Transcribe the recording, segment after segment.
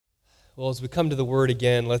Well, as we come to the Word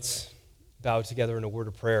again, let's bow together in a word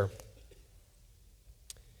of prayer.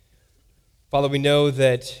 Father, we know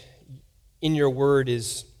that in your Word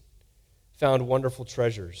is found wonderful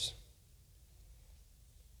treasures.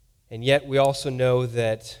 And yet we also know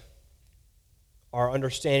that our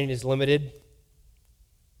understanding is limited,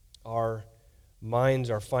 our minds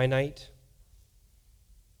are finite,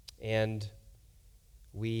 and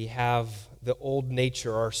we have the old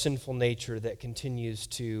nature, our sinful nature, that continues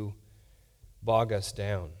to bog us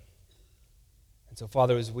down. And so,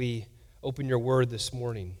 Father, as we open your word this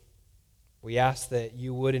morning, we ask that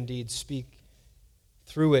you would indeed speak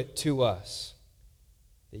through it to us,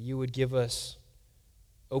 that you would give us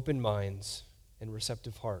open minds and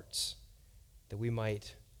receptive hearts, that we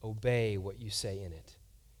might obey what you say in it.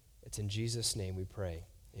 It's in Jesus' name we pray.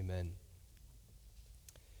 Amen.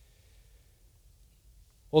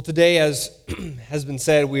 Well, today, as has been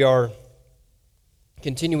said, we are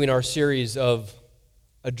continuing our series of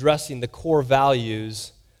addressing the core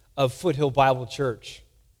values of Foothill Bible Church.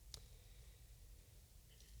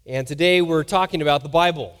 And today we're talking about the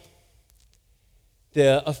Bible.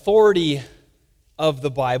 The authority of the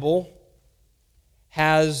Bible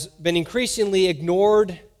has been increasingly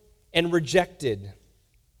ignored and rejected.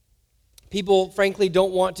 People, frankly,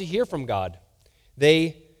 don't want to hear from God.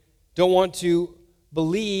 They don't want to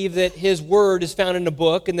believe that His Word is found in a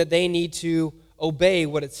book and that they need to obey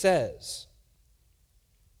what it says.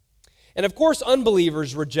 And of course,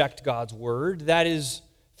 unbelievers reject God's Word. That is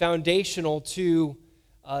foundational to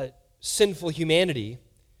sinful humanity.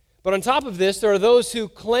 But on top of this, there are those who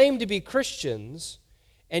claim to be Christians,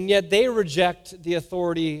 and yet they reject the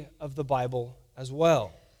authority of the Bible as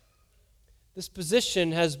well. This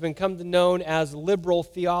position has become known as liberal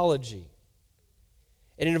theology.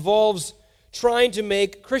 It involves trying to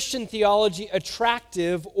make Christian theology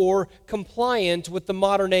attractive or compliant with the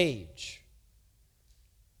modern age.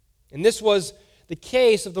 And this was the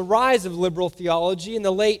case of the rise of liberal theology in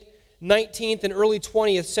the late 19th and early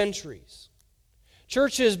 20th centuries.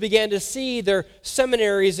 Churches began to see their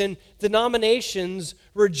seminaries and denominations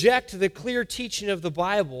reject the clear teaching of the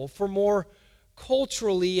Bible for more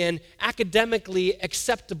culturally and academically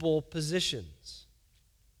acceptable positions.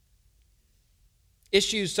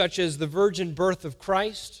 Issues such as the virgin birth of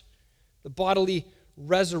Christ, the bodily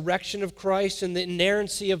resurrection of Christ, and the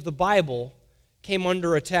inerrancy of the Bible came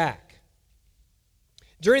under attack.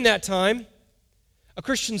 During that time, a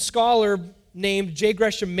Christian scholar named J.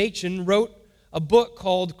 Gresham Machen wrote a book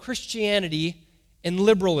called Christianity and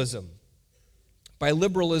Liberalism. By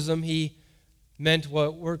liberalism, he meant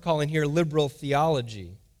what we're calling here liberal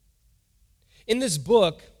theology. In this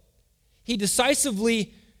book, he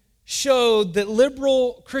decisively showed that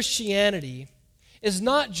liberal Christianity is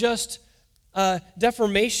not just a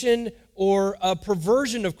deformation or a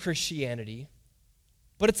perversion of Christianity,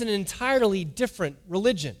 but it's an entirely different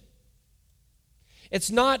religion.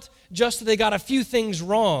 It's not just that they got a few things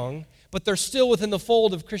wrong, but they're still within the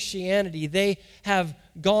fold of Christianity. They have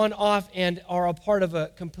gone off and are a part of a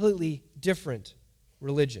completely different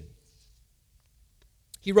religion.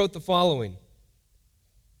 He wrote the following.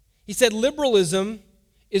 He said, liberalism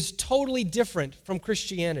is totally different from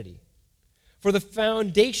Christianity, for the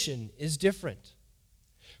foundation is different.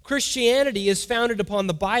 Christianity is founded upon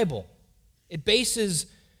the Bible. It bases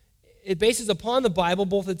upon the Bible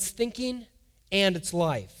both its thinking and its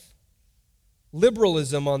life.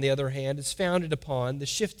 Liberalism, on the other hand, is founded upon the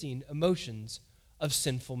shifting emotions of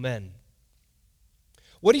sinful men.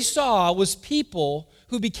 What he saw was people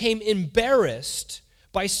who became embarrassed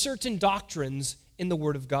by certain doctrines in the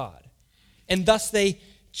Word of God, and thus they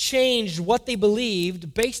changed what they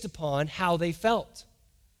believed based upon how they felt.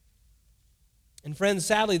 And friends,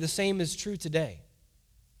 sadly, the same is true today.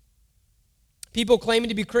 People claiming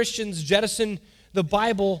to be Christians jettison the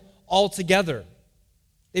Bible altogether.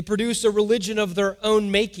 They produce a religion of their own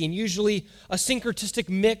making, usually a syncretistic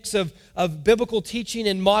mix of biblical teaching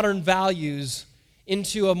and modern values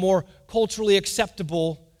into a more culturally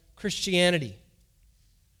acceptable Christianity.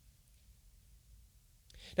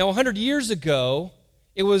 Now, 100 years ago,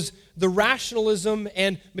 it was the rationalism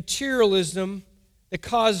and materialism that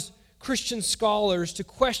caused Christian scholars to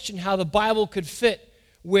question how the Bible could fit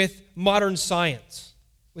with modern science,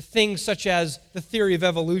 with things such as the theory of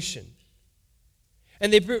evolution.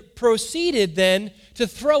 And they proceeded then to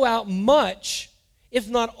throw out much, if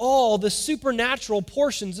not all, the supernatural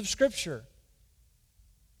portions of Scripture.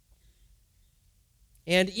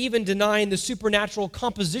 And even denying the supernatural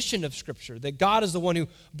composition of Scripture, that God is the one who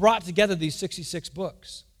brought together these 66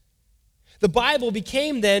 books. The Bible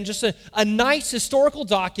became then just a nice historical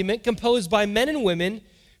document composed by men and women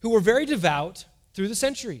who were very devout through the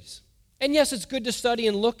centuries. And yes, it's good to study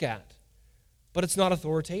and look at, but it's not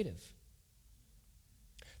authoritative.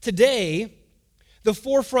 Today, the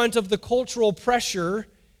forefront of the cultural pressure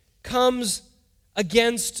comes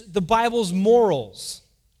against the Bible's morals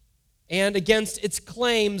and against its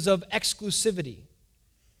claims of exclusivity,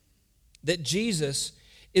 that Jesus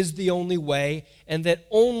is the only way and that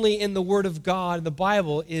only in the Word of God, in the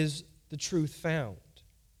Bible, is the truth found.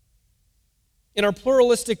 In our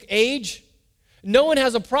pluralistic age, no one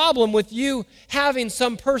has a problem with you having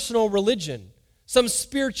some personal religion, some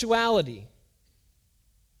spirituality.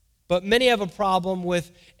 But many have a problem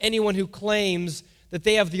with anyone who claims that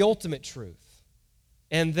they have the ultimate truth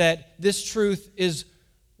and that this truth is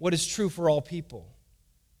what is true for all people.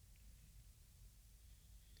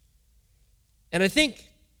 And I think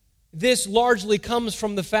this largely comes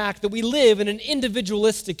from the fact that we live in an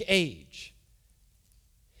individualistic age,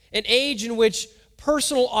 an age in which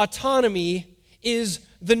personal autonomy is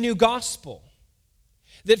the new gospel.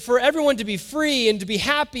 That for everyone to be free and to be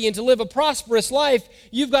happy and to live a prosperous life,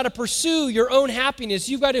 you've got to pursue your own happiness.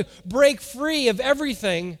 You've got to break free of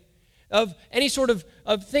everything, of any sort of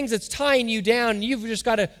things that's tying you down, and you've just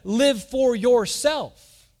got to live for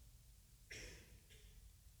yourself.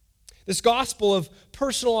 This gospel of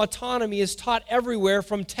personal autonomy is taught everywhere,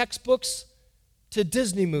 from textbooks to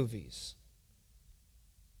Disney movies.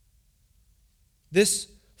 This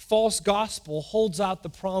false gospel holds out the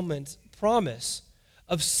promise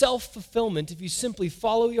of self-fulfillment if you simply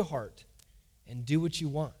follow your heart and do what you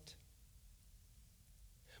want.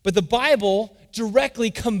 But the Bible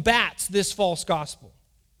directly combats this false gospel.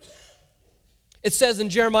 It says in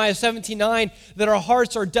Jeremiah 17:9 that our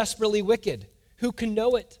hearts are desperately wicked. Who can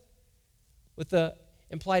know it? With the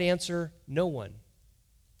implied answer, no one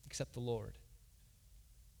except the Lord.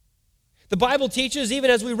 The Bible teaches,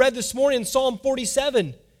 even as we read this morning in Psalm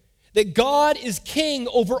 47, that God is king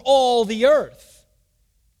over all the earth.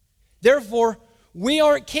 Therefore, we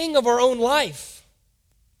aren't king of our own life.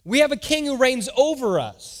 We have a king who reigns over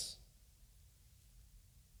us.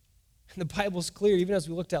 And the Bible's clear, even as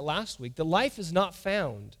we looked at last week, that life is not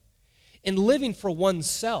found in living for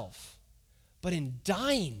oneself, but in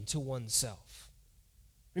dying to oneself.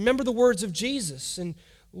 Remember the words of Jesus in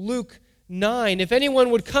Luke 9. If anyone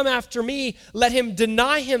would come after me, let him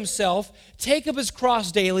deny himself, take up his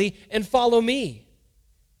cross daily, and follow me.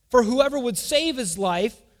 For whoever would save his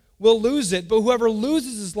life will lose it, but whoever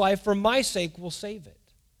loses his life for my sake will save it.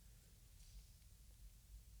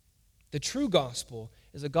 The true gospel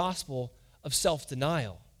is a gospel of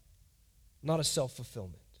self-denial, not a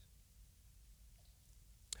self-fulfillment.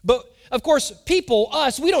 But, of course, people,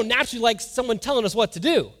 us, we don't naturally like someone telling us what to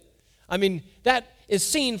do. I mean, that is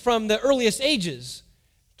seen from the earliest ages.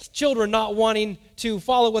 Children not wanting to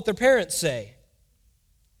follow what their parents say.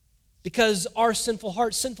 Because our sinful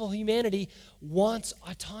heart, sinful humanity, wants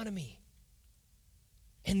autonomy.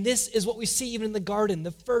 And this is what we see even in the garden.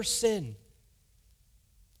 The first sin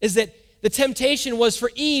is that the temptation was for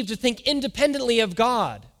Eve to think independently of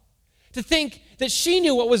God, to think that she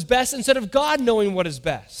knew what was best instead of God knowing what is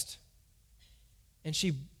best. And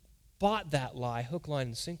she bought that lie, hook, line,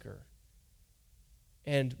 and sinker.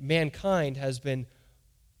 And mankind has been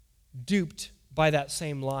duped by that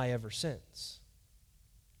same lie ever since.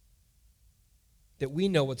 That we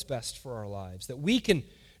know what's best for our lives, that we can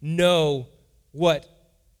know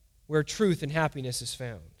where truth and happiness is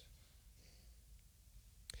found.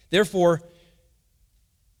 Therefore,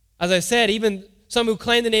 as I said, even some who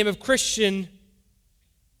claim the name of Christian,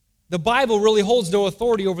 the Bible really holds no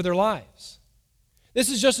authority over their lives. This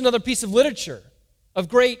is just another piece of literature, of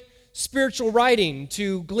great spiritual writing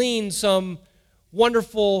to glean some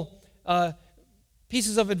wonderful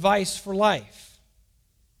pieces of advice for life.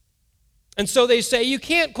 And so they say you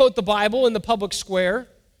can't quote the Bible in the public square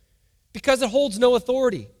because it holds no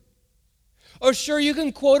authority. Oh, sure, you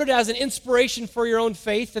can quote it as an inspiration for your own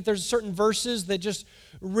faith, that there's certain verses that just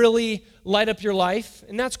really light up your life,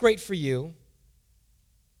 and that's great for you.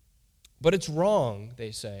 But it's wrong,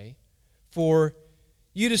 they say, for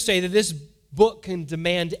you to say that this book can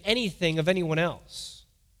demand anything of anyone else.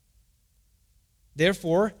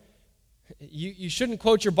 Therefore, you shouldn't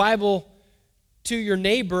quote your Bible to your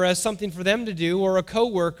neighbor as something for them to do, or a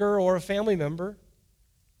coworker, or a family member.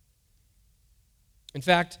 In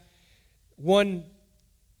fact, one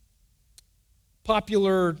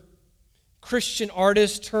popular Christian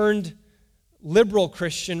artist turned liberal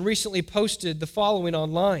Christian recently posted the following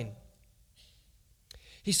online.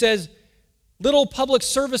 He says, "Little public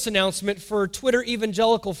service announcement for Twitter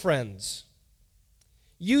evangelical friends.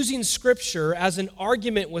 Using Scripture as an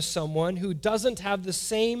argument with someone who doesn't have the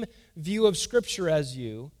same view of Scripture as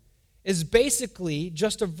you is basically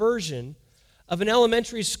just a version of an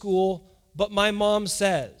elementary school, but my mom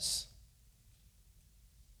says.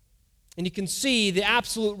 And you can see the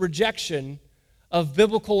absolute rejection of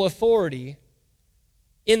biblical authority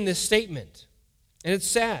in this statement. And it's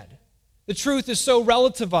sad. The truth is so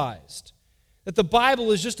relativized that the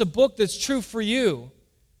Bible is just a book that's true for you,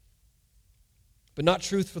 but not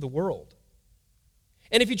truth for the world.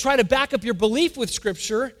 And if you try to back up your belief with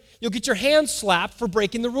Scripture, you'll get your hands slapped for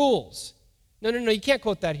breaking the rules. No, you can't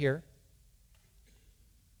quote that here.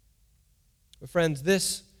 But friends,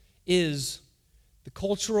 this is the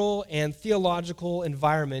cultural and theological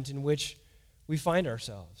environment in which we find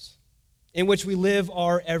ourselves, in which we live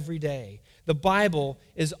our everyday. The Bible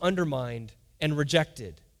is undermined and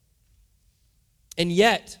rejected. And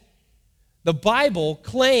yet, the Bible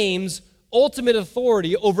claims ultimate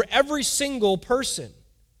authority over every single person.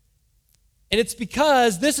 And it's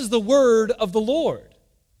because this is the word of the Lord.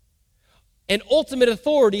 And ultimate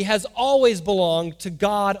authority has always belonged to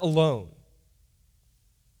God alone.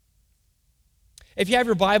 If you have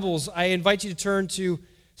your Bibles, I invite you to turn to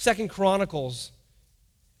 2 Chronicles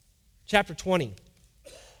chapter 20.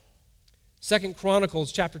 2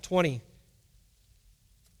 Chronicles chapter 20.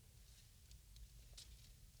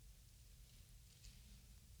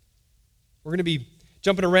 We're going to be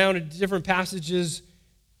jumping around in different passages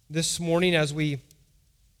this morning as we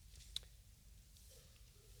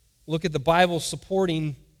look at the Bible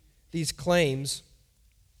supporting these claims.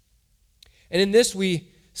 And in this, we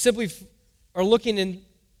simply are looking in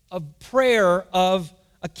a prayer of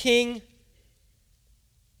a king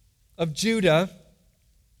of Judah,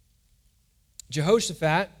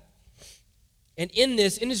 Jehoshaphat. And in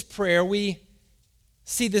his prayer, we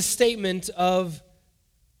see this statement of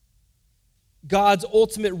God's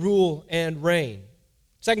ultimate rule and reign.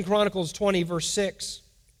 2 Chronicles 20, verse 6.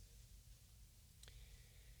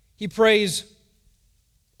 He prays,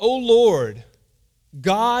 O Lord,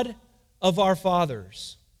 God of our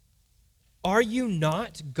fathers, are you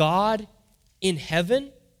not God in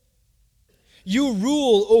heaven? You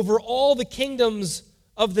rule over all the kingdoms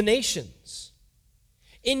of the nations.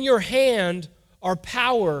 In your hand are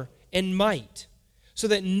power and might, so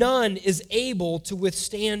that none is able to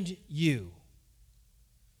withstand you.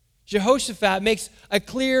 Jehoshaphat makes a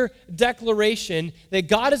clear declaration that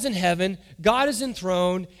God is in heaven, God is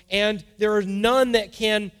enthroned, and there are none that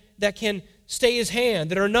can stay his hand.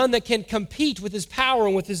 There are none that can compete with his power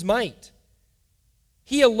and with his might.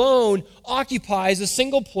 He alone occupies a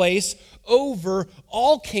single place over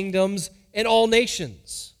all kingdoms and all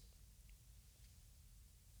nations.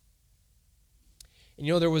 And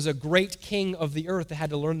you know, there was a great king of the earth that had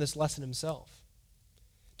to learn this lesson himself.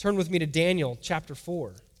 Turn with me to Daniel chapter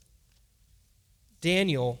 4.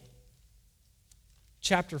 Daniel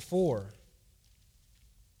chapter 4.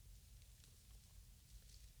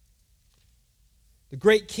 The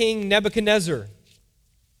great king Nebuchadnezzar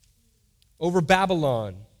over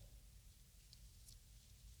Babylon.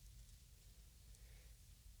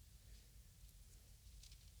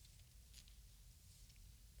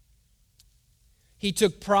 He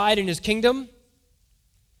took pride in his kingdom.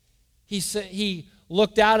 He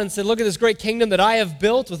looked out and said, look at this great kingdom that I have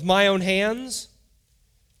built with my own hands.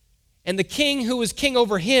 And the king who was king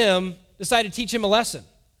over him decided to teach him a lesson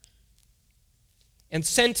and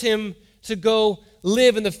sent him to go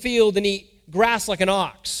live in the field and eat grass like an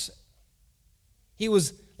ox. He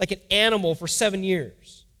was like an animal for 7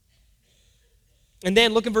 years. And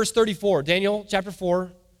then look at verse 34, Daniel chapter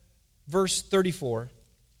 4, verse 34.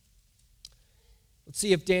 Let's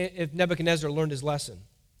see if Nebuchadnezzar learned his lesson.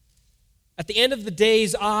 At the end of the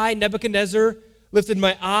days, I, Nebuchadnezzar, lifted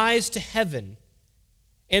my eyes to heaven,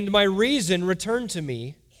 and my reason returned to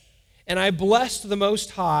me, and I blessed the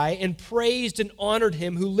Most High and praised and honored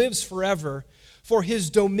him who lives forever, for his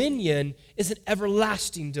dominion is an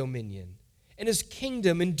everlasting dominion, and his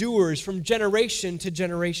kingdom endures from generation to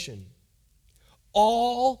generation.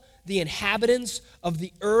 All the inhabitants of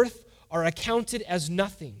the earth are accounted as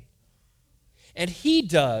nothing, and he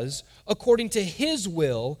does according to his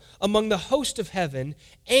will among the host of heaven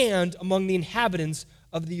and among the inhabitants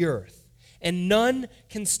of the earth. And none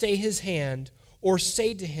can stay his hand or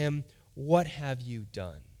say to him, what have you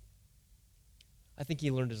done? I think he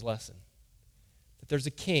learned his lesson. That there's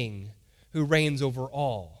a king who reigns over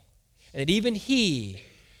all. And that even he,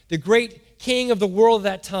 the great king of the world of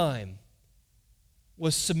that time,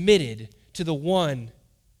 was submitted to the one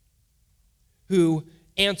who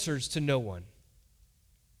answers to no one.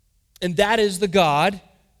 And that is the God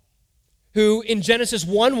who in Genesis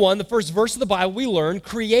 1:1, the first verse of the Bible, we learn,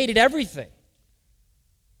 created everything.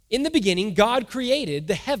 In the beginning, God created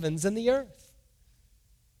the heavens and the earth.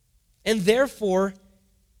 and therefore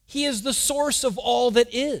he is the source of all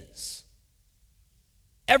that is.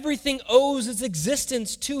 Everything owes its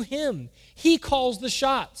existence to him. He calls the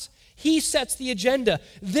shots. He sets the agenda.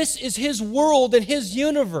 This is his world and his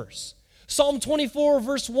universe. Psalm 24,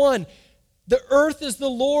 verse 1, the earth is the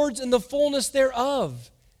Lord's and the fullness thereof.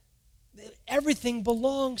 Everything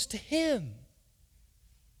belongs to him.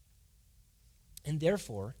 And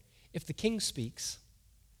therefore, if the king speaks,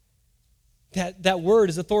 that word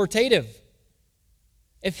is authoritative.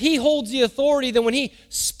 If he holds the authority, then when he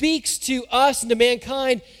speaks to us and to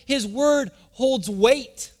mankind, his word holds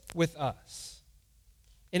weight with us.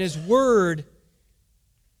 And his word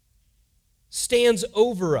stands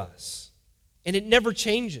over us, and it never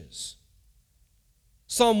changes.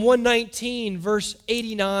 Psalm 119, verse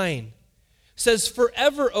 89 says,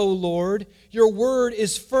 forever, O Lord, your word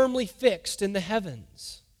is firmly fixed in the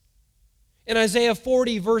heavens. In Isaiah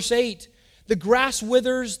 40, verse 8, the grass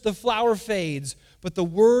withers, the flower fades, but the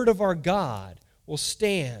word of our God will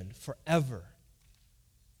stand forever.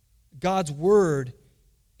 God's word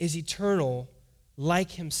is eternal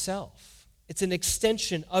like himself. It's an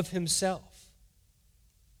extension of himself.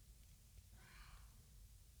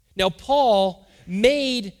 Now, Paul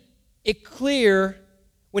made it clear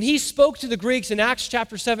when he spoke to the Greeks in Acts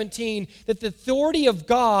chapter 17 that the authority of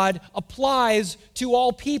God applies to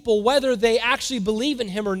all people, whether they actually believe in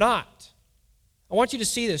him or not. I want you to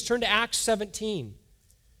see this. Turn to Acts 17.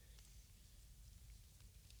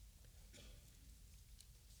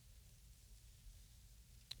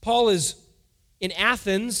 Paul is in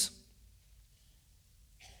Athens.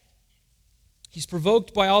 He's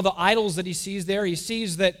provoked by all the idols that he sees there. He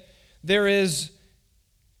sees that there is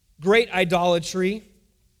great idolatry.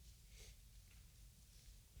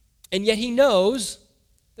 And yet he knows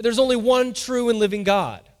that there's only one true and living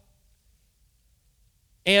God.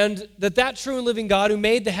 And that true and living God who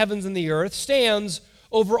made the heavens and the earth stands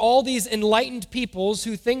over all these enlightened peoples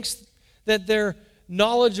who thinks that they're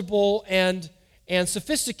knowledgeable and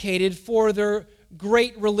sophisticated for their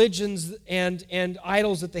great religions and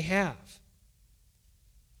idols that they have.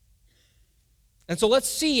 And so let's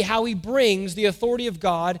see how he brings the authority of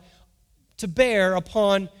God to bear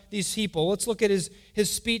upon these people. Let's look at his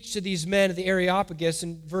speech to these men at the Areopagus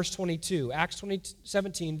in verse 22. Acts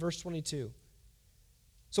 17, verse 22.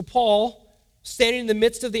 So Paul, standing in the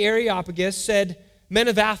midst of the Areopagus, said, men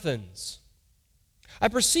of Athens, I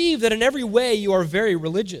perceive that in every way you are very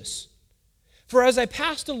religious. For as I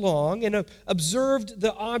passed along and observed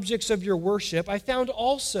the objects of your worship, I found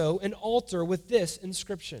also an altar with this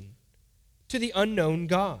inscription, to the unknown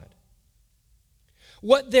God.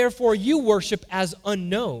 What therefore you worship as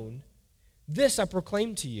unknown, this I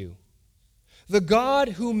proclaim to you. The God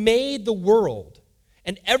who made the world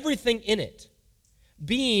and everything in it,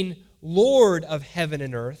 being Lord of heaven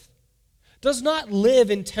and earth, does not live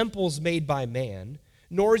in temples made by man,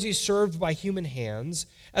 nor is he served by human hands,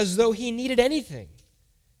 as though he needed anything,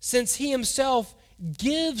 since he himself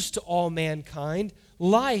gives to all mankind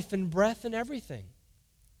life and breath and everything.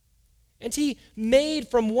 And he made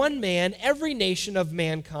from one man every nation of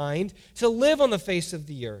mankind to live on the face of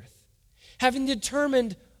the earth, having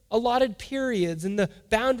determined allotted periods and the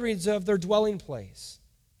boundaries of their dwelling place,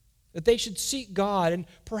 that they should seek God and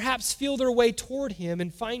perhaps feel their way toward him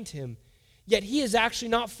and find him. Yet he is actually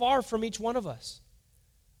not far from each one of us.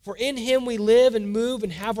 For in him we live and move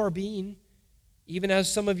and have our being, even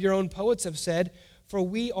as some of your own poets have said, for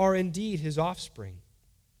we are indeed his offspring.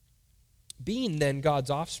 Being then God's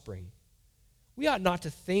offspring, we ought not to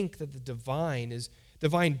think that the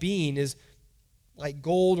divine being is like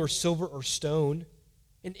gold or silver or stone,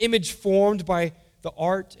 an image formed by the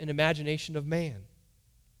art and imagination of man.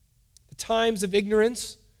 The times of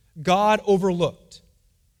ignorance God overlooked.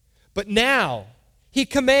 But now he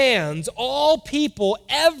commands all people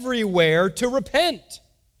everywhere to repent,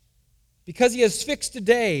 because he has fixed a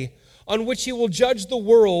day on which he will judge the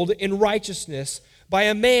world in righteousness by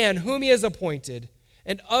a man whom he has appointed,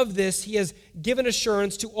 and of this he has given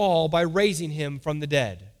assurance to all by raising him from the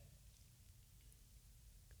dead.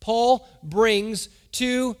 Paul brings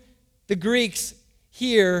to the Greeks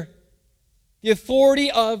here the authority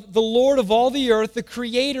of the Lord of all the earth, the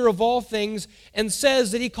creator of all things, and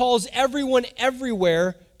says that he calls everyone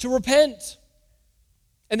everywhere to repent.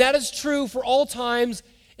 And that is true for all times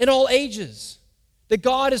and all ages, that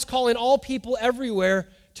God is calling all people everywhere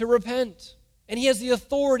to repent, and he has the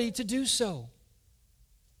authority to do so.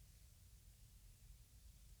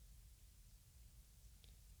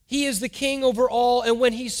 He is the king over all, and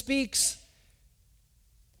when he speaks,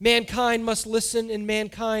 mankind must listen and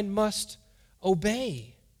mankind must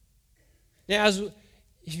obey. Now,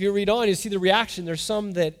 if you read on, you see the reaction. There's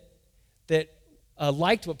some that that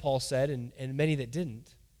liked what Paul said and many that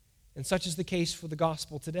didn't. And such is the case for the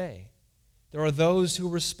gospel today. There are those who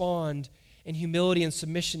respond in humility and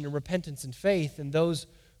submission and repentance and faith, and those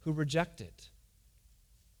who reject it.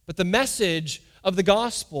 But the message of the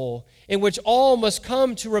gospel, in which all must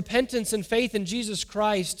come to repentance and faith in Jesus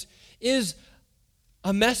Christ, is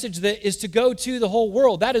a message that is to go to the whole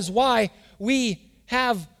world. That is why we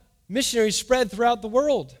have missionaries spread throughout the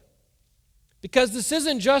world. Because this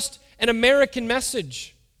isn't just an American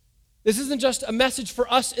message. This isn't just a message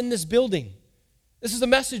for us in this building. This is a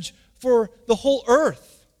message for the whole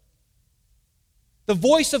earth. The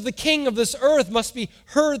voice of the King of this earth must be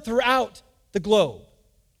heard throughout the globe.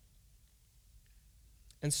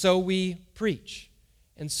 And so we preach,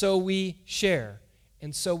 and so we share,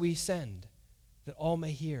 and so we send, that all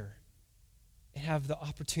may hear and have the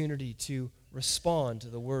opportunity to respond to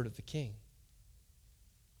the word of the King.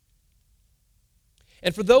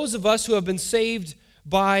 And for those of us who have been saved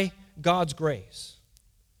by God's grace,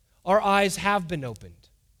 our eyes have been opened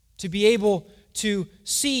to be able to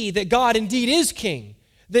see that God indeed is King,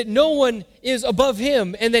 that no one is above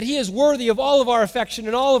him, and that he is worthy of all of our affection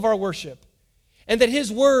and all of our worship, and that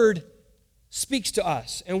his word speaks to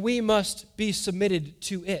us, and we must be submitted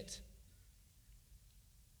to it.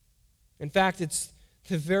 In fact, it's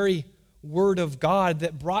the very word of God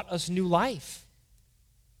that brought us new life.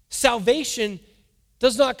 Salvation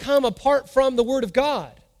does not come apart from the word of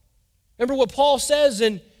God. Remember what Paul says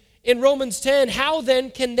in Romans 10, how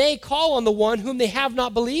then can they call on the one whom they have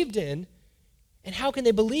not believed in? And how can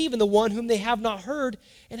they believe in the one whom they have not heard?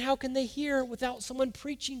 And how can they hear without someone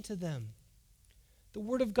preaching to them? The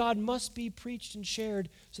word of God must be preached and shared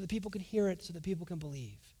so that people can hear it, so that people can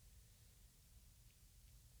believe.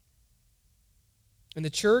 And the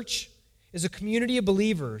church is a community of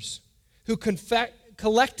believers who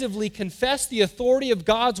collectively confess the authority of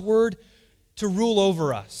God's word to rule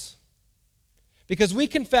over us. Because we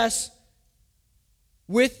confess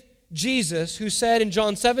with Jesus, who said in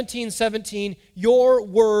John 17:17, your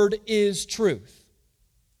word is truth.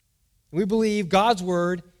 We believe God's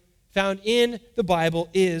word found in the Bible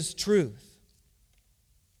is truth.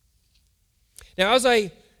 Now, as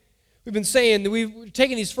we've been saying, we've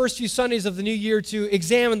taken these first few Sundays of the new year to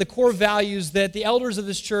examine the core values that the elders of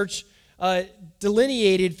this church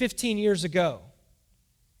delineated 15 years ago.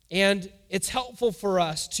 And it's helpful for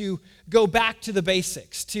us to go back to the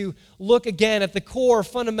basics, to look again at the core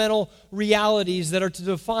fundamental realities that are to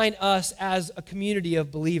define us as a community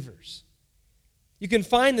of believers. You can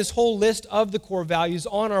find this whole list of the core values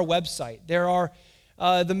on our website. There are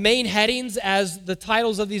the main headings as the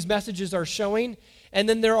titles of these messages are showing, and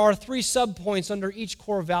then there are 3 subpoints under each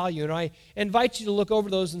core value, and I invite you to look over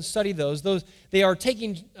those and study those. They are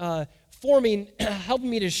helping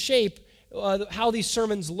me to shape how these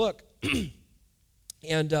sermons look.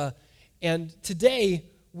 And today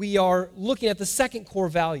we are looking at the second core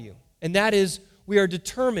value, and that is we are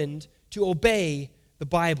determined to obey the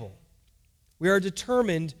Bible. We are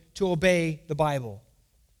determined to obey the Bible.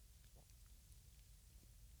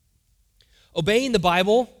 Obeying the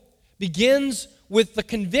Bible begins with the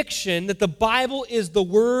conviction that the Bible is the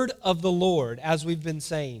word of the Lord, as we've been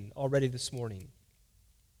saying already this morning,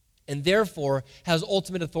 and therefore has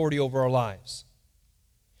ultimate authority over our lives.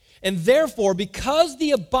 And therefore, because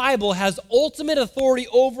the Bible has ultimate authority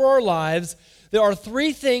over our lives, there are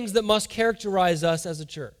 3 things that must characterize us as a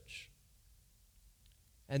church.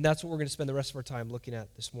 And that's what we're going to spend the rest of our time looking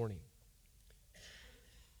at this morning.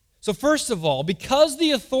 So first of all, because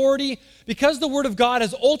the Word of God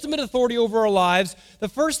has ultimate authority over our lives, the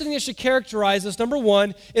first thing that should characterize us, number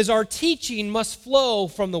 1, is our teaching must flow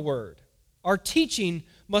from the Word. Our teaching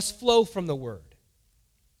must flow from the Word.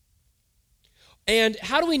 And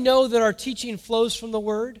how do we know that our teaching flows from the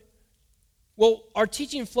Word? Well, our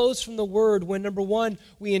teaching flows from the Word when, number 1,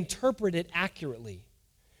 we interpret it accurately.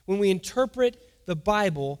 When we interpret the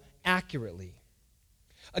Bible accurately.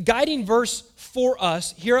 A guiding verse for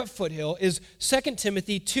us here at Foothill is 2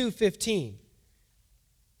 Timothy 2:15.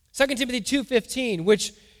 2 Timothy 2:15,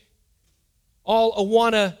 which all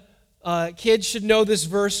Awana kids should know this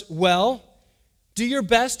verse well. Do your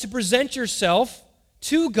best to present yourself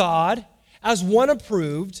to God as one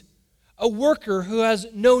approved, a worker who has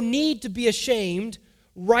no need to be ashamed,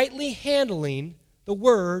 rightly handling the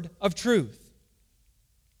word of truth.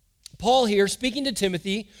 Paul here, speaking to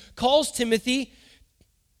Timothy, calls Timothy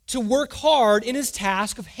to work hard in his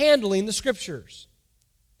task of handling the Scriptures.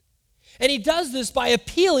 And he does this by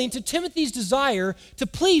appealing to Timothy's desire to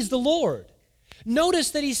please the Lord. Notice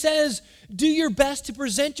that he says, do your best to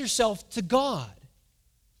present yourself to God.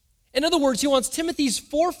 In other words, he wants Timothy's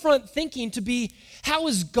forefront thinking to be, how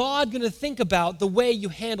is God going to think about the way you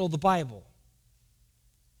handle the Bible?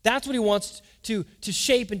 That's what he wants to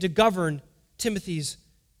shape and to govern Timothy's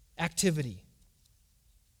activity.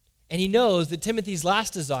 And he knows that Timothy's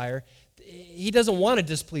last desire, he doesn't want to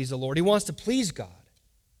displease the Lord. He wants to please God.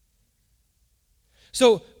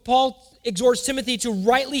 So Paul exhorts Timothy to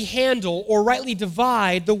rightly handle or rightly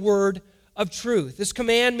divide the word of truth. This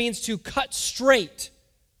command means to cut straight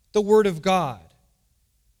the word of God.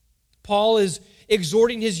 Paul is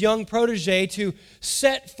exhorting his young protege to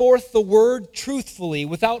set forth the word truthfully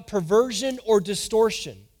without perversion or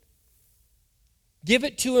distortion. Give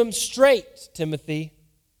it to him straight, Timothy.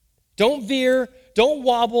 Don't veer, don't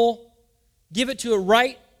wobble. Give it to it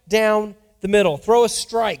right down the middle. Throw a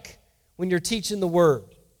strike when you're teaching the word.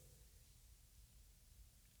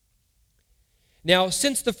 Now,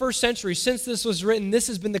 since the first century, since this was written, this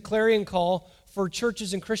has been the clarion call for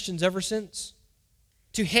churches and Christians ever since.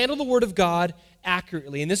 To handle the word of God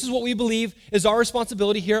accurately. And this is what we believe is our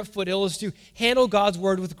responsibility here at Foothill, is to handle God's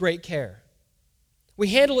word with great care. We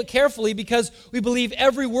handle it carefully because we believe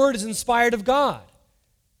every word is inspired of God.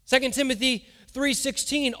 2 Timothy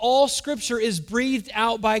 3:16, all scripture is breathed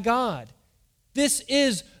out by God. This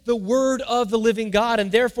is the word of the living God,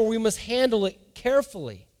 and therefore we must handle it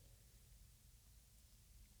carefully.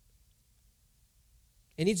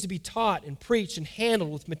 It needs to be taught and preached and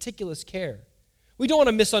handled with meticulous care. We don't want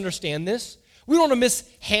to misunderstand this. We don't want to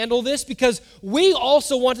mishandle this because we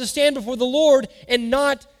also want to stand before the Lord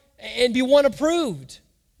and be one approved,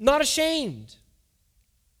 not ashamed.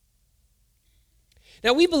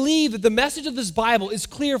 Now, we believe that the message of this Bible is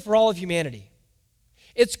clear for all of humanity.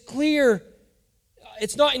 It's clear.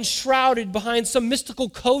 It's not enshrouded behind some mystical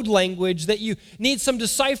code language that you need some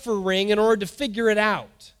deciphering in order to figure it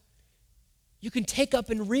out. You can take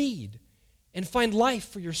up and read and find life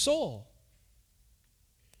for your soul.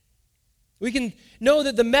 We can know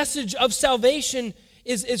that the message of salvation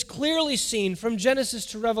is clearly seen from Genesis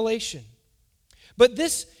to Revelation. But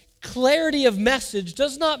this clarity of message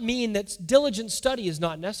does not mean that diligent study is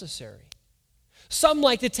not necessary. Some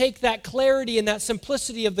like to take that clarity and that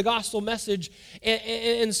simplicity of the gospel message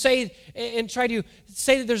and try to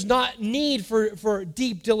say that there's not need for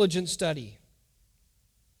deep, diligent study.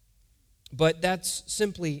 But that's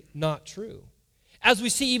simply not true. As we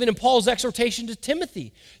see even in Paul's exhortation to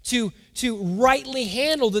Timothy, to rightly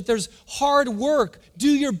handle that there's hard work, do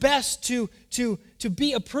your best to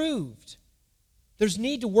be approved. There's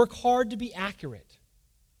need to work hard to be accurate.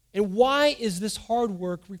 And why is this hard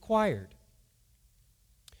work required?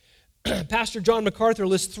 Pastor John MacArthur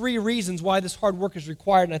lists 3 reasons why this hard work is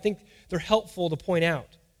required, and I think they're helpful to point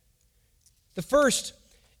out. The first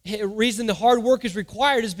reason the hard work is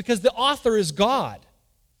required is because the author is God.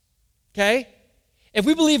 Okay? If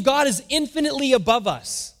we believe God is infinitely above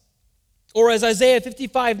us, or as Isaiah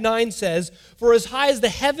 55:9 says, for as high as the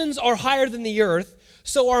heavens are higher than the earth,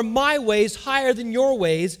 so are my ways higher than your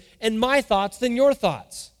ways, and my thoughts than your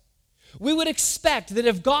thoughts. We would expect that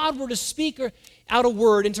if God were to speak out a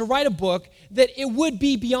word and to write a book, that it would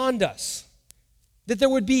be beyond us. That there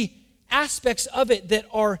would be aspects of it that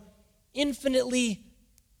are infinitely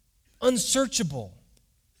unsearchable.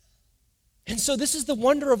 And so this is the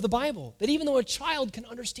wonder of the Bible, that even though a child can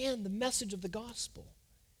understand the message of the gospel,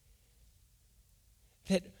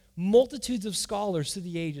 that multitudes of scholars through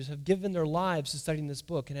the ages have given their lives to studying this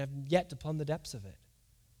book and have yet to plumb the depths of it.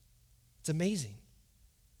 It's amazing.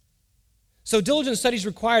 So diligent study is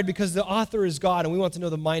required because the author is God, and we want to know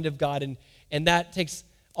the mind of God, and that takes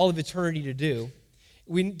all of eternity to do.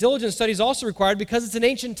 Diligent study is also required because it's an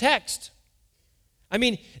ancient text. I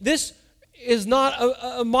mean, this is not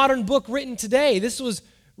a modern book written today. This was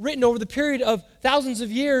written over the period of thousands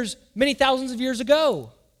of years, many thousands of years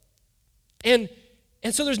ago. And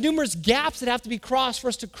so there's numerous gaps that have to be crossed for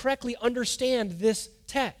us to correctly understand this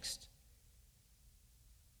text.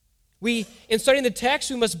 In studying the text,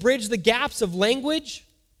 we must bridge the gaps of language,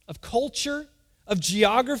 of culture, of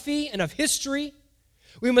geography, and of history.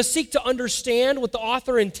 We must seek to understand what the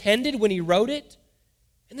author intended when he wrote it.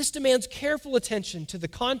 And this demands careful attention to the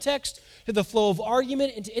context, to the flow of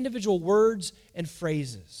argument, and to individual words and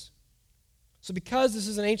phrases. So because this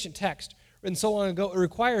is an ancient text written so long ago, it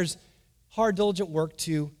requires hard, diligent work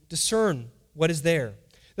to discern what is there.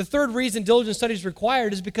 The third reason diligent study is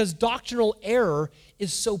required is because doctrinal error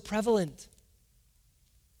is so prevalent.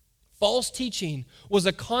 False teaching was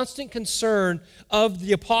a constant concern of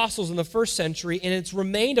the apostles in the first century, and it's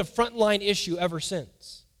remained a frontline issue ever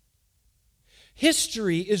since.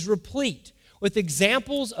 History is replete with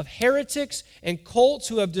examples of heretics and cults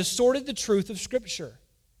who have distorted the truth of Scripture.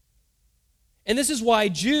 And this is why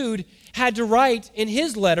Jude had to write in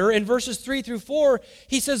his letter in verses 3 through 4,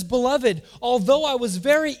 he says, "Beloved, although I was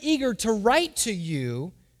very eager to write to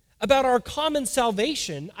you about our common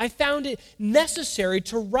salvation, I found it necessary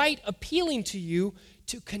to write appealing to you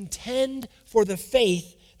to contend for the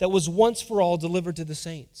faith that was once for all delivered to the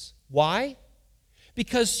saints." Why?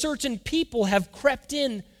 Because certain people have crept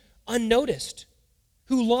in unnoticed,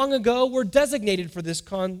 who long ago were designated for this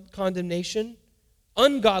condemnation,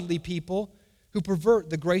 ungodly people who pervert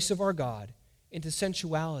the grace of our God into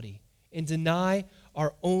sensuality and deny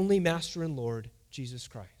our only Master and Lord, Jesus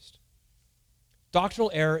Christ.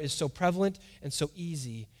 Doctrinal error is so prevalent and so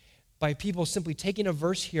easy by people simply taking a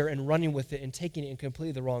verse here and running with it and taking it in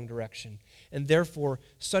completely the wrong direction. And therefore,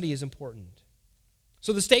 study is important.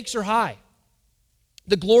 So the stakes are high.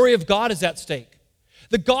 The glory of God is at stake.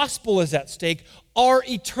 The gospel is at stake. Our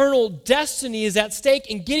eternal destiny is at stake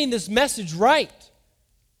in getting this message right.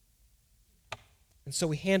 And so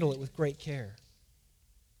we handle it with great care.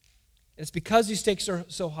 And it's because these stakes are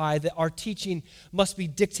so high that our teaching must be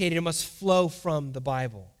dictated, it must flow from the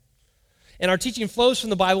Bible. And our teaching flows from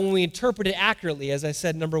the Bible when we interpret it accurately, as I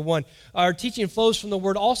said, number one. Our teaching flows from the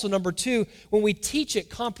Word also, number two, when we teach it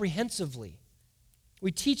comprehensively.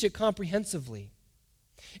 We teach it comprehensively.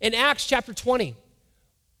 In Acts chapter 20,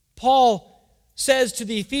 Paul says to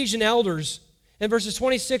the Ephesian elders in verses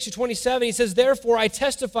 26 to 27, he says, "Therefore I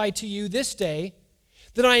testify to you this day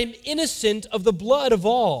that I am innocent of the blood of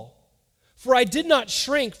all. For I did not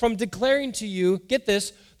shrink from declaring to you," get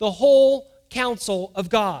this, "the whole counsel of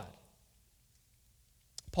God."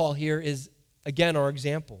 Paul here is, again, our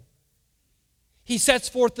example. He sets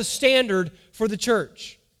forth the standard for the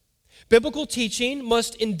church. Biblical teaching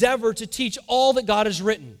must endeavor to teach all that God has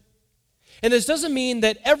written. And this doesn't mean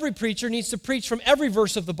that every preacher needs to preach from every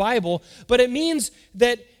verse of the Bible, but it means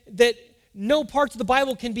that no parts of the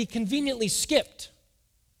Bible can be conveniently skipped.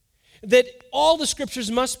 That all the scriptures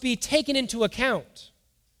must be taken into account.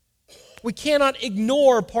 We cannot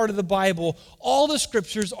ignore part of the Bible. All the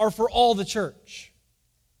scriptures are for all the church.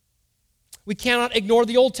 We cannot ignore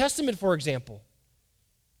the Old Testament, for example.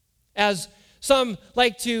 As some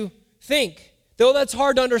like to think, though that's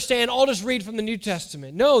hard to understand, I'll just read from the New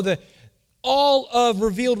Testament. No, all of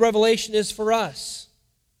revealed revelation is for us.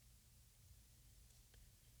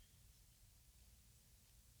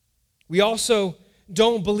 We also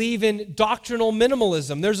don't believe in doctrinal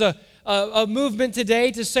minimalism. There's a movement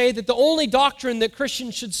today to say that the only doctrine that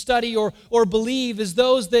Christians should study or believe is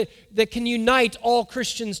those that can unite all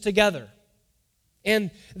Christians together.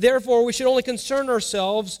 And therefore, we should only concern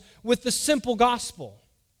ourselves with the simple gospel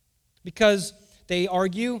because they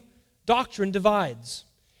argue doctrine divides.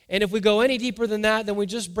 And if we go any deeper than that, then we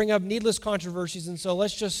just bring up needless controversies, and so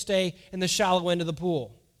let's just stay in the shallow end of the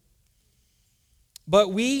pool. But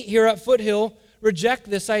we here at Foothill reject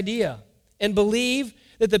this idea and believe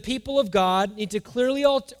that the people of God need to clearly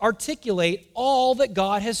articulate all that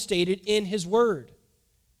God has stated in His Word.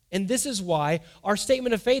 And this is why our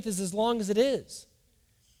statement of faith is as long as it is.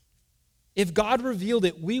 If God revealed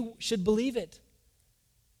it, we should believe it.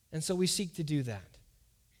 And so we seek to do that.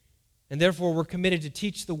 And therefore, we're committed to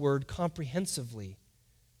teach the Word comprehensively.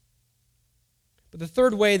 But the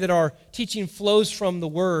third way that our teaching flows from the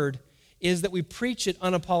Word is that we preach it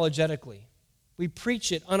unapologetically. We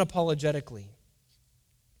preach it unapologetically.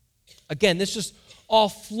 Again, this just all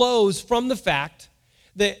flows from the fact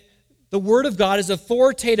that the Word of God is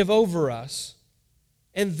authoritative over us,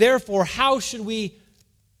 and therefore, how should we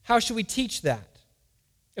teach that?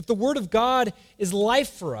 If the Word of God is life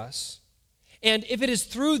for us, and if it is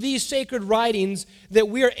through these sacred writings that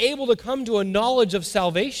we are able to come to a knowledge of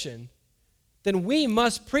salvation, then we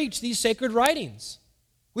must preach these sacred writings.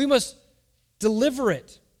 We must deliver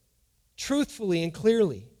it truthfully and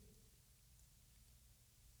clearly.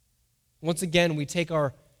 Once again, we take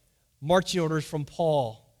our marching orders from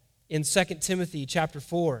Paul in 2 Timothy chapter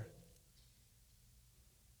 4,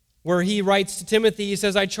 where he writes to Timothy, he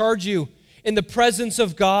says, "I charge you in the presence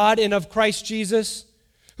of God and of Christ Jesus,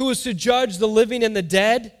 who is to judge the living and the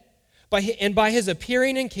dead, and by his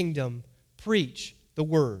appearing in kingdom, preach the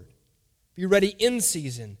word. Be ready in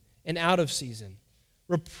season and out of season.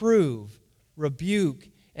 Reprove, rebuke,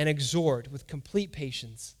 and exhort with complete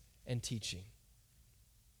patience and teaching."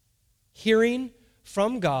 Hearing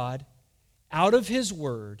from God out of His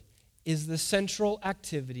Word is the central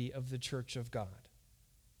activity of the Church of God.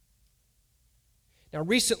 Now,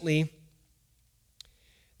 recently,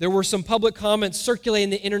 there were some public comments circulating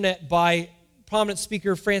the internet by prominent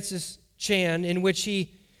speaker Francis Chan, in which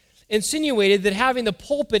he insinuated that having the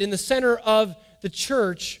pulpit in the center of the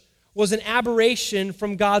church was an aberration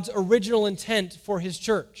from God's original intent for His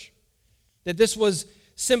church. that this was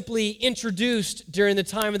simply introduced during the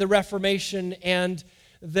time of the Reformation, and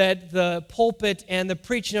that the pulpit and the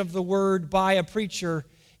preaching of the word by a preacher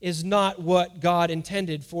is not what God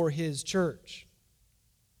intended for his church.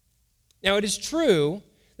 Now, it is true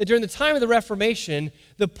that during the time of the Reformation,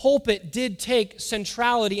 the pulpit did take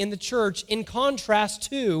centrality in the church in contrast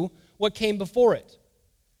to what came before it.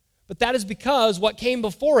 But that is because what came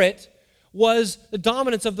before it was the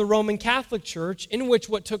dominance of the Roman Catholic Church, in which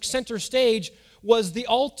what took center stage was the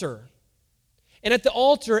altar. And at the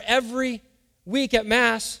altar, every week at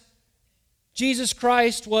Mass, Jesus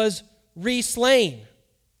Christ was re-slain.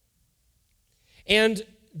 And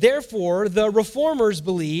therefore, the Reformers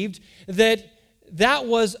believed that that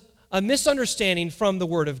was a misunderstanding from the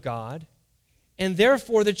Word of God, and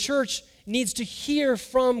therefore the church needs to hear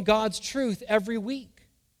from God's truth every week.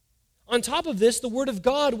 On top of this, the Word of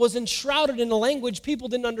God was enshrouded in a language people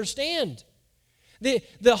didn't understand.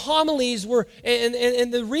 The homilies were,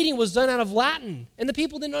 and the reading was done out of Latin, and the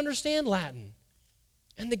people didn't understand Latin.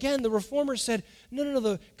 And again, the Reformers said,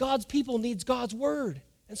 no, God's people needs God's Word.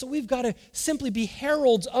 And so we've got to simply be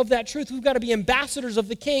heralds of that truth. We've got to be ambassadors of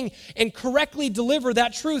the King and correctly deliver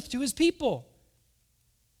that truth to his people.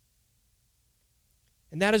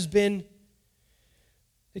 And that has been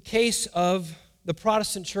the case of the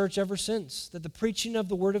Protestant church ever since, that the preaching of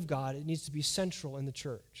the Word of God, it needs to be central in the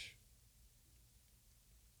church.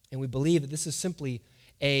 And we believe that this is simply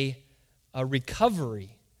a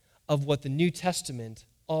recovery of what the New Testament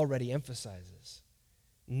already emphasizes,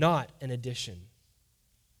 not an addition.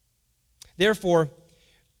 Therefore,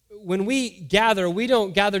 when we gather, we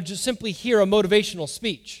don't gather just simply hear a motivational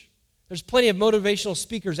speech. There's plenty of motivational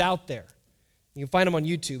speakers out there. You can find them on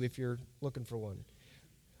YouTube if you're looking for one.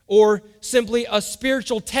 Or simply a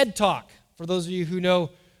spiritual TED Talk, for those of you who know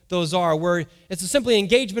those are, where it's a simply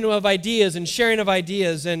engagement of ideas and sharing of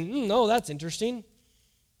ideas, and, oh, that's interesting.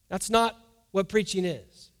 That's not what preaching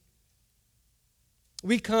is.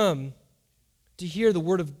 We come to hear the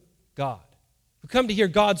Word of God. We come to hear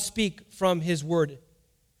God speak from His Word,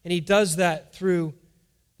 and He does that through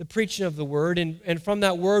the preaching of the Word, and from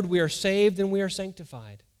that Word we are saved and we are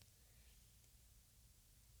sanctified.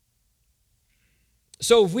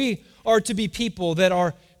 So if we are to be people that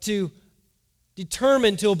are to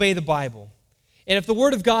determine to obey the Bible, and if the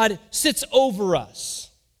Word of God sits over us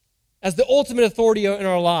as the ultimate authority in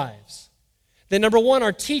our lives, then number one,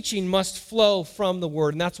 our teaching must flow from the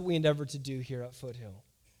Word, and that's what we endeavor to do here at Foothill.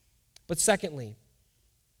 But secondly,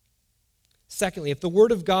 if the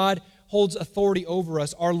Word of God holds authority over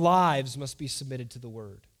us, our lives must be submitted to the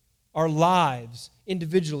Word. Our lives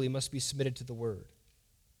individually must be submitted to the Word.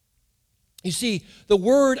 You see, the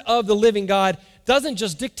Word of the living God doesn't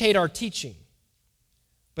just dictate our teaching,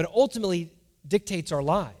 but it ultimately dictates our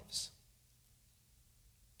lives.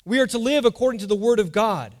 We are to live according to the Word of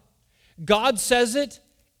God. God says it,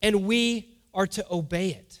 and we are to obey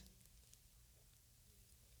it.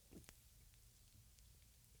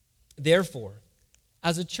 Therefore,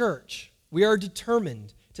 as a church, we are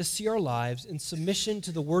determined to see our lives in submission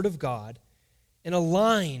to the Word of God and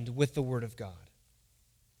aligned with the Word of God.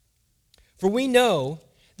 For we know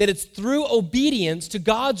that it's through obedience to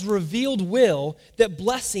God's revealed will that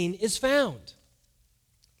blessing is found.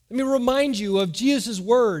 Let me remind you of Jesus'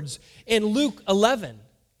 words in Luke 11,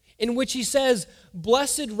 in which he says,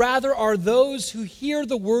 "Blessed rather are those who hear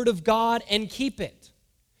the word of God and keep it."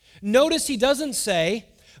 Notice he doesn't say,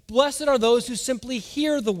 "Blessed are those who simply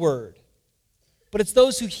hear the word," but it's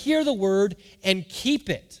those who hear the word and keep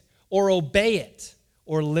it, or obey it,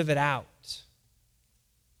 or live it out.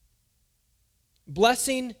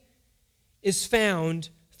 Blessing is found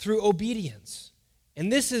through obedience.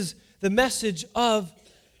 And this is the message of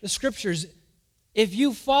the Scriptures. If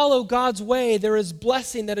you follow God's way, there is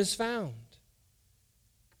blessing that is found.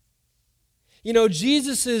 You know,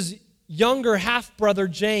 Jesus' younger half-brother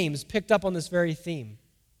James picked up on this very theme.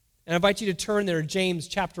 And I invite you to turn there to James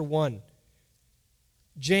chapter 1.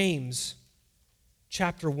 James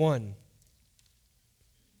chapter 1.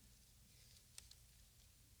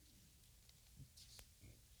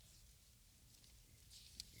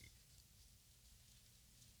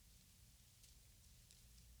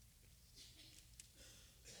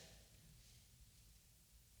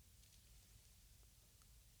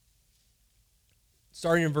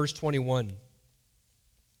 Starting in verse 21.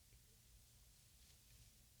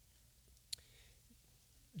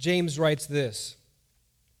 James writes this,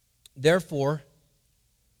 "Therefore,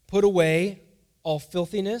 put away all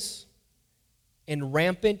filthiness and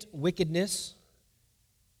rampant wickedness,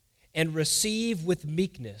 and receive with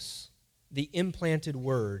meekness the implanted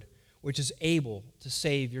word, which is able to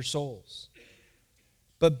save your souls.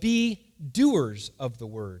 But be doers of the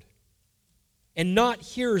word, and not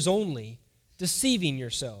hearers only, deceiving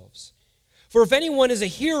yourselves. For if anyone is a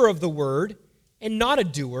hearer of the word and not a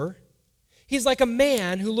doer, he's like a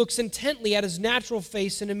man who looks intently at his natural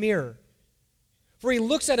face in a mirror. For he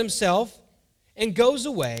looks at himself and goes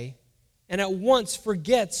away and at once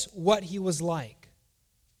forgets what he was like.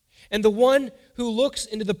 And the one who looks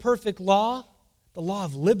into the perfect law, the law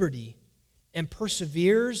of liberty, and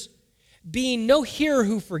perseveres, being no hearer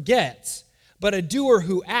who forgets, but a doer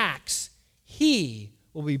who acts, he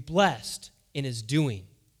will be blessed in his doing.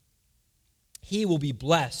 He will be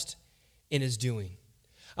blessed in his doing.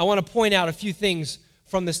 I want to point out a few things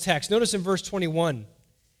from this text. Notice in verse 21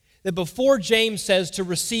 that before James says to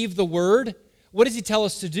receive the word, what does he tell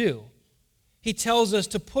us to do? He tells us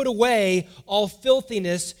to put away all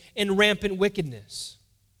filthiness and rampant wickedness.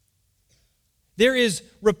 There is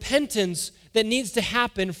repentance that needs to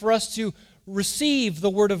happen for us to receive the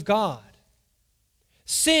word of God.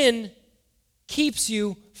 Sin keeps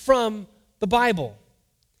you from the Bible.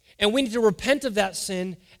 And we need to repent of that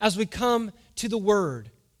sin as we come to the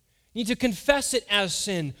word. You need to confess it as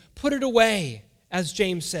sin, put it away, as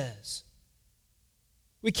James says.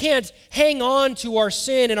 We can't hang on to our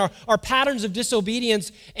sin and our patterns of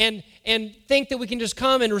disobedience and think that we can just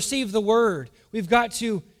come and receive the word. We've got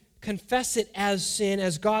to confess it as sin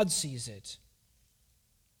as God sees it.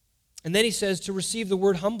 And then he says to receive the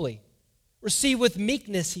word humbly. Receive with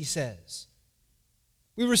meekness, he says.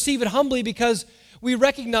 We receive it humbly because we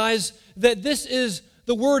recognize that this is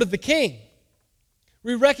the word of the King.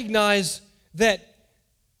 We recognize that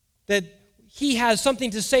he has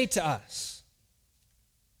something to say to us.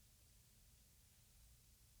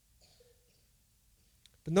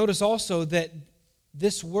 But notice also that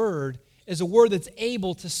this word is a word that's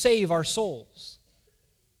able to save our souls.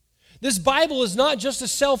 This Bible is not just a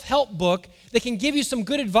self-help book that can give you some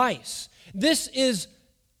good advice. This is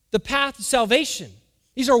the path to salvation.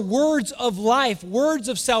 These are words of life, words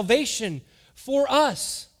of salvation for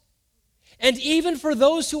us. And even for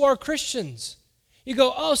those who are Christians. You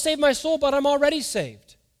go, oh, save my soul, but I'm already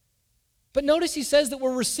saved. But notice he says that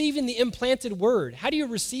we're receiving the implanted word. How do you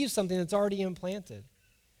receive something that's already implanted?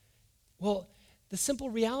 Well, the simple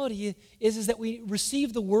reality is that we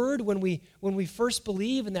receive the word when we first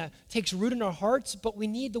believe, and that takes root in our hearts, but we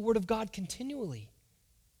need the word of God continually.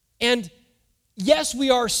 And yes,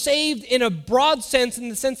 we are saved in a broad sense, in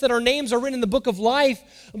the sense that our names are written in the book of life,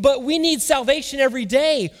 but we need salvation every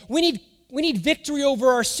day. We need victory over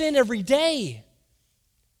our sin every day.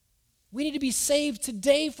 We need to be saved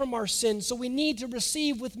today from our sin, so we need to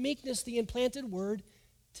receive with meekness the implanted word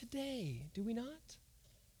today. Do we not?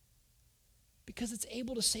 Because it's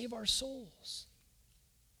able to save our souls,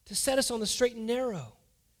 to set us on the straight and narrow,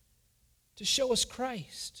 to show us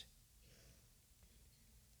Christ.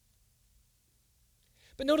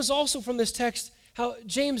 But notice also from this text how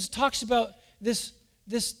James talks about this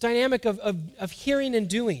dynamic of hearing and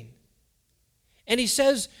doing. And he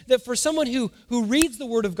says that for someone who reads the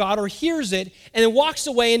word of God or hears it and then walks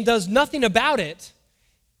away and does nothing about it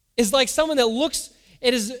is like someone that looks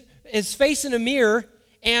at his face in a mirror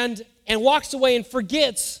and walks away and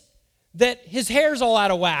forgets that his hair's all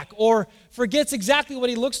out of whack or forgets exactly what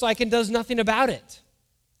he looks like and does nothing about it.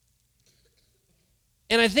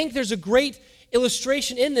 And I think there's a great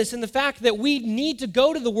illustration in this, in the fact that we need to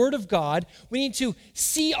go to the Word of God. We need to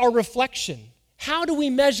see our reflection. How do we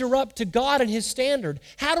measure up to God and His standard?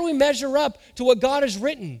 How do we measure up to what God has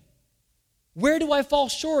written? Where do I fall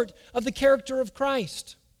short of the character of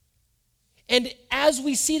Christ? And as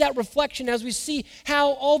we see that reflection, as we see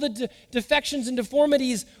how all the defections and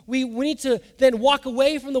deformities, we need to then walk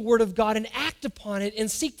away from the Word of God and act upon it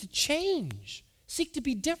and seek to change, seek to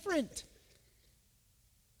be different.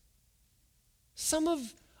 Some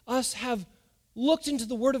of us have looked into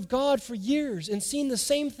the Word of God for years and seen the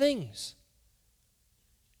same things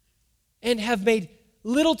and have made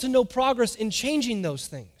little to no progress in changing those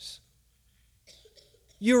things.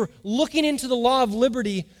 You're looking into the law of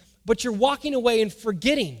liberty, but you're walking away and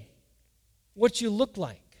forgetting what you look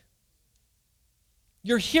like.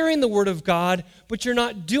 You're hearing the Word of God, but you're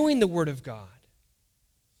not doing the Word of God.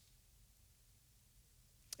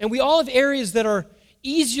 And we all have areas that are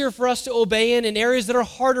easier for us to obey in and areas that are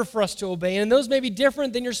harder for us to obey in. And those may be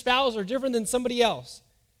different than your spouse or different than somebody else.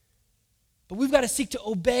 But we've got to seek to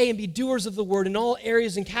obey and be doers of the Word in all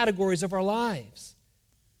areas and categories of our lives.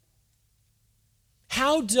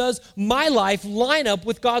 How does my life line up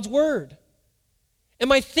with God's Word?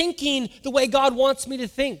 Am I thinking the way God wants me to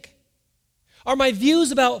think? Are my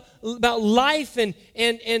views about life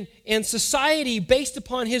and society based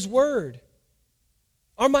upon His Word?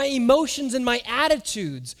 Are my emotions and my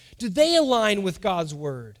attitudes, do they align with God's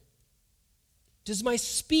word? Does my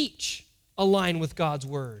speech align with God's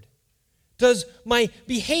word? Does my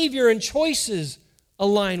behavior and choices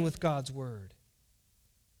align with God's word?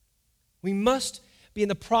 We must be in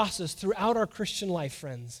the process throughout our Christian life,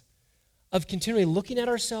 friends, of continually looking at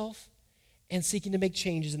ourselves and seeking to make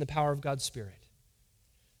changes in the power of God's Spirit.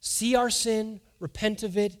 See our sin, repent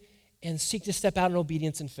of it, and seek to step out in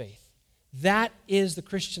obedience and faith. That is the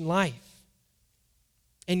Christian life.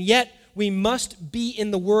 And yet, we must be in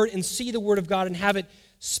the Word and see the Word of God and have it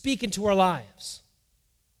speak into our lives.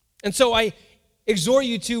 And so I exhort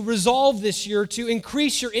you to resolve this year to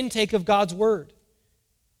increase your intake of God's Word.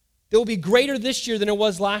 It will be greater this year than it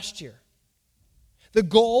was last year. The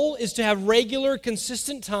goal is to have regular,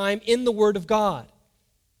 consistent time in the Word of God.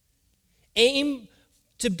 Aim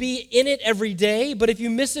to be in it every day, but if you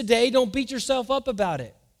miss a day, don't beat yourself up about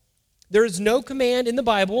it. There is no command in the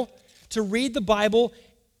Bible to read the Bible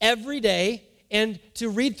every day and to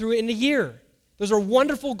read through it in a year. Those are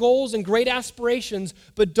wonderful goals and great aspirations,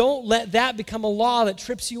 but don't let that become a law that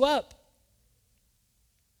trips you up.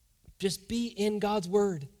 Just be in God's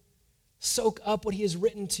Word. Soak up what He has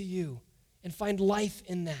written to you and find life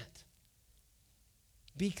in that.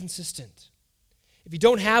 Be consistent. If you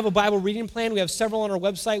don't have a Bible reading plan, we have several on our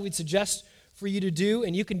website we'd suggest for you to do,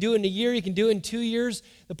 and you can do it in a year, you can do it in 2 years.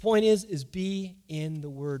 The point is be in the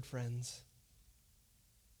Word, friends.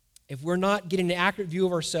 If we're not getting an accurate view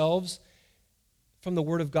of ourselves from the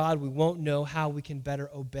Word of God, we won't know how we can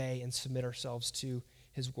better obey and submit ourselves to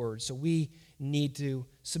His Word. So we need to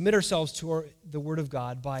submit ourselves to the Word of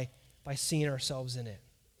God by seeing ourselves in it.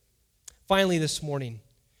 Finally this morning,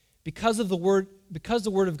 because the Word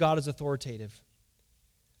of God is authoritative,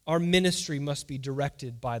 our ministry must be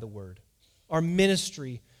directed by the Word. Our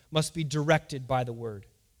ministry must be directed by the Word.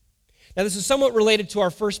 Now, this is somewhat related to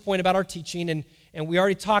our first point about our teaching, and we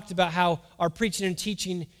already talked about how our preaching and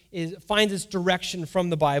teaching finds its direction from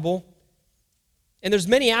the Bible. And there's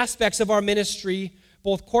many aspects of our ministry,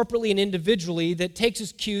 both corporately and individually, that takes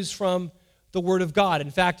its cues from the Word of God.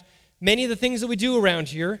 In fact, many of the things that we do around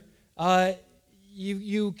here,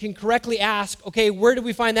 you can correctly ask, okay, where do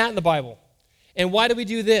we find that in the Bible? And why do we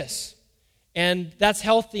do this? And that's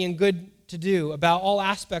healthy and good to do about all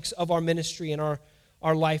aspects of our ministry and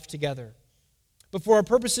our life together. But for our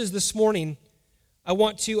purposes this morning, I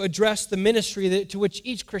want to address the ministry to which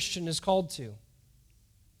each Christian is called to.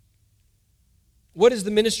 What is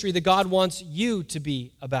the ministry that God wants you to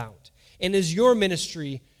be about? And is your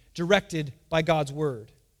ministry directed by God's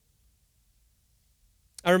Word?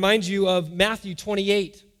 I remind you of Matthew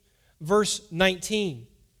 28, verse 19,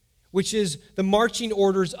 which is the marching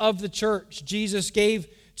orders of the church. Jesus gave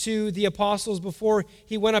to the apostles before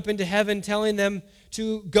He went up into heaven, telling them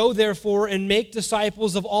to go therefore and make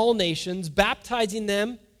disciples of all nations, baptizing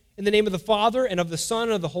them in the name of the Father and of the Son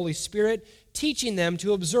and of the Holy Spirit, teaching them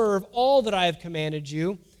to observe all that I have commanded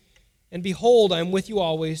you. And behold, I am with you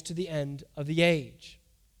always to the end of the age.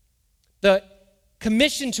 The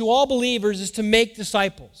commission to all believers is to make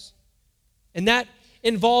disciples. And that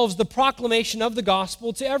involves the proclamation of the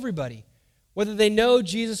gospel to everybody, whether they know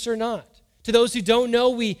Jesus or not. To those who don't know,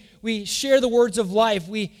 we share the words of life.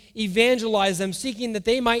 We evangelize them, seeking that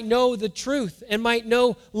they might know the truth and might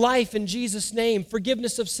know life in Jesus' name,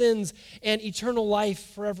 forgiveness of sins, and eternal life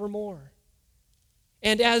forevermore.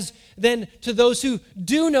 And as then to those who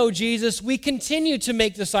do know Jesus, we continue to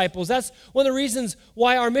make disciples. That's one of the reasons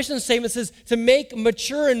why our mission statement says to make,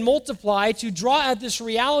 mature, and multiply, to draw at this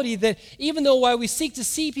reality that even though while we seek to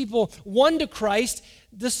see people won to Christ,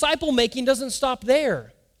 disciple making doesn't stop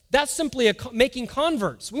there. That's simply making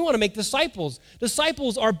converts. We want to make disciples.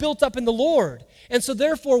 Disciples are built up in the Lord. And so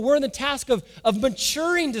therefore, we're in the task of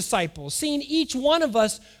maturing disciples, seeing each one of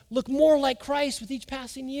us look more like Christ with each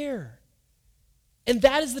passing year. And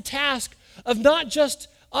that is the task of not just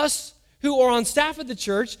us who are on staff at the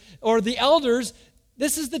church or the elders.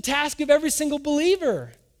 This is the task of every single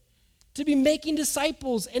believer, to be making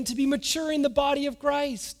disciples and to be maturing the body of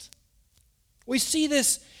Christ. We see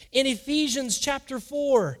this in Ephesians chapter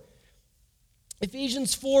 4.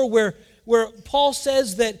 Ephesians 4, where Paul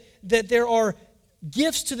says that there are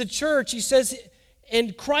gifts to the church. He says,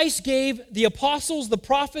 and Christ gave the apostles, the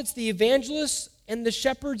prophets, the evangelists, and the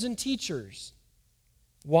shepherds and teachers.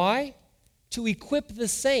 Why? To equip the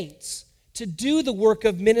saints to do the work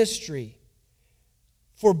of ministry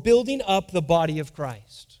for building up the body of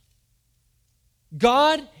Christ.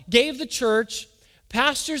 God gave the church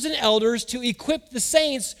pastors and elders to equip the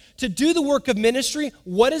saints to do the work of ministry.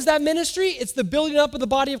 What is that ministry? It's the building up of the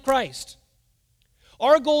body of Christ.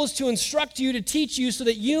 Our goal is to instruct you, to teach you so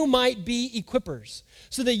that you might be equippers,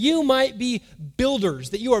 so that you might be builders,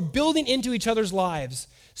 that you are building into each other's lives,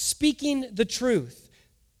 speaking the truth,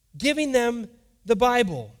 giving them the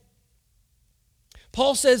Bible.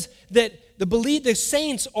 Paul says that the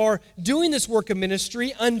saints are doing this work of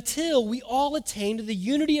ministry until we all attain to the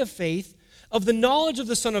unity of faith, of the knowledge of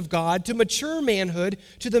the Son of God, to mature manhood,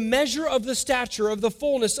 to the measure of the stature of the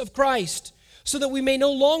fullness of Christ, so that we may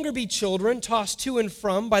no longer be children, tossed to and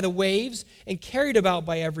from by the waves and carried about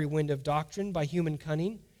by every wind of doctrine, by human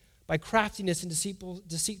cunning, by craftiness and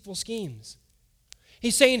deceitful schemes.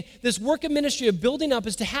 He's saying this work of ministry of building up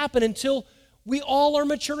is to happen until we all are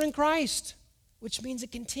mature in Christ, which means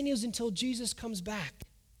it continues until Jesus comes back.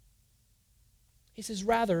 He says,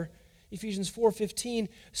 rather, Ephesians 4:15,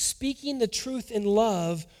 speaking the truth in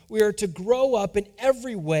love, we are to grow up in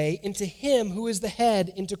every way into Him who is the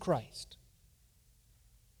head, into Christ.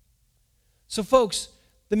 So folks,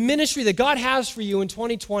 the ministry that God has for you in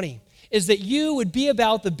 2020 is that you would be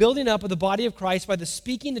about the building up of the body of Christ by the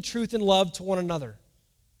speaking the truth in love to one another.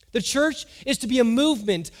 The church is to be a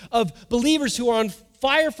movement of believers who are on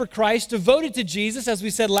fire for Christ, devoted to Jesus, as we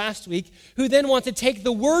said last week, who then want to take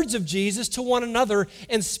the words of Jesus to one another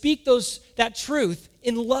and speak that truth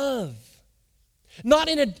in love. Not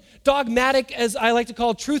in a dogmatic, as I like to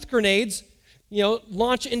call, truth grenades,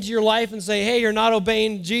 launch into your life and say, hey, you're not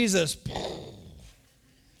obeying Jesus.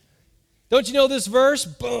 Don't you know this verse?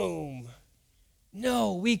 Boom.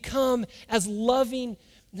 No, we come as loving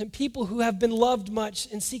people who have been loved much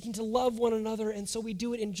and seeking to love one another, and so we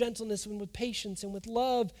do it in gentleness and with patience and with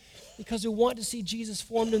love because we want to see Jesus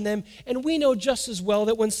formed in them. And we know just as well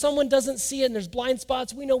that when someone doesn't see it and there's blind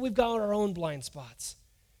spots, we know we've got our own blind spots.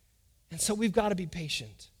 And so we've got to be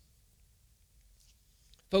patient.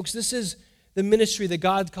 Folks, this is the ministry that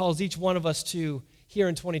God calls each one of us to here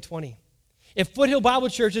in 2020. If Foothill Bible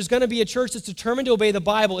Church is going to be a church that's determined to obey the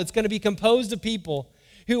Bible, it's going to be composed of people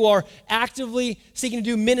who are actively seeking to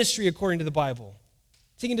do ministry according to the Bible,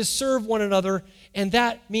 seeking to serve one another, and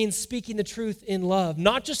that means speaking the truth in love.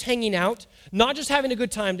 Not just hanging out, not just having a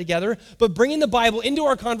good time together, but bringing the Bible into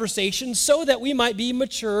our conversation so that we might be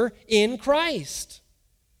mature in Christ.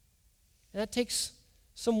 And that takes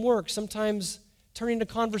some work, sometimes turning the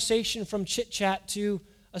conversation from chit-chat to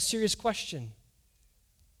a serious question.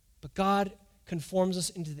 But God conforms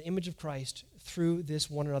us into the image of Christ through this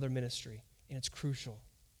one another ministry, and it's crucial.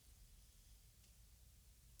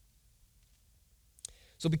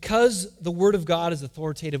 So because the Word of God is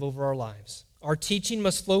authoritative over our lives, our teaching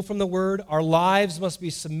must flow from the Word, our lives must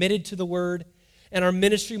be submitted to the Word, and our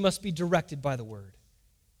ministry must be directed by the Word.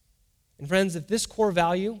 And friends, if this core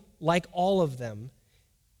value, like all of them,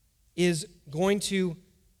 is going to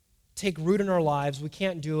take root in our lives, we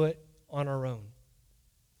can't do it on our own.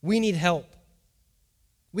 We need help.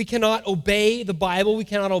 We cannot obey the Bible. We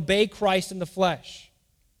cannot obey Christ in the flesh.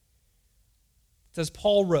 As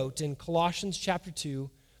Paul wrote in Colossians chapter 2,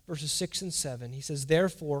 verses 6 and 7, he says,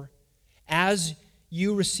 therefore, as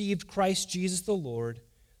you received Christ Jesus the Lord,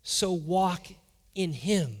 so walk in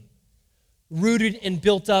Him, rooted and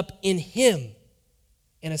built up in Him,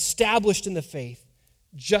 and established in the faith,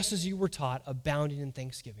 just as you were taught, abounding in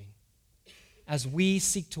thanksgiving. As we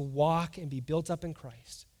seek to walk and be built up in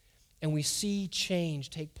Christ, and we see change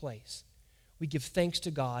take place, we give thanks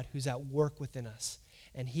to God who's at work within us,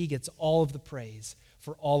 and He gets all of the praise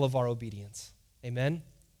for all of our obedience. Amen?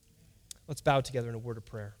 Let's bow together in a word of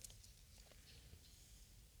prayer.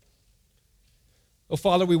 Oh,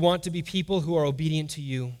 Father, we want to be people who are obedient to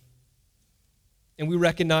You. And we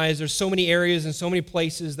recognize there's so many areas and so many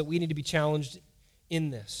places that we need to be challenged in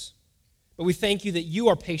this. But we thank You that You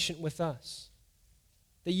are patient with us,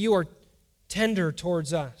 that You are tender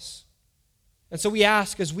towards us. And so we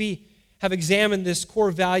ask, as we have examined this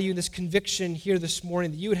core value, this conviction here this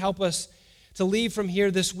morning, that You would help us to leave from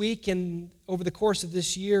here this week and over the course of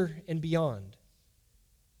this year and beyond,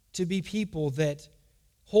 to be people that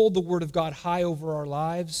hold the Word of God high over our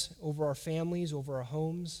lives, over our families, over our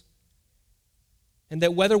homes, and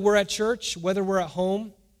that whether we're at church, whether we're at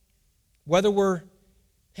home, whether we're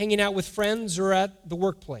hanging out with friends or at the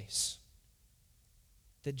workplace,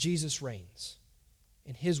 that Jesus reigns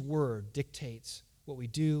and His Word dictates what we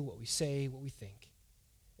do, what we say, what we think.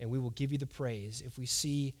 And we will give You the praise if we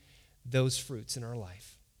see those fruits in our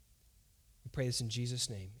life. We pray this in Jesus'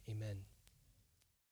 name. Amen.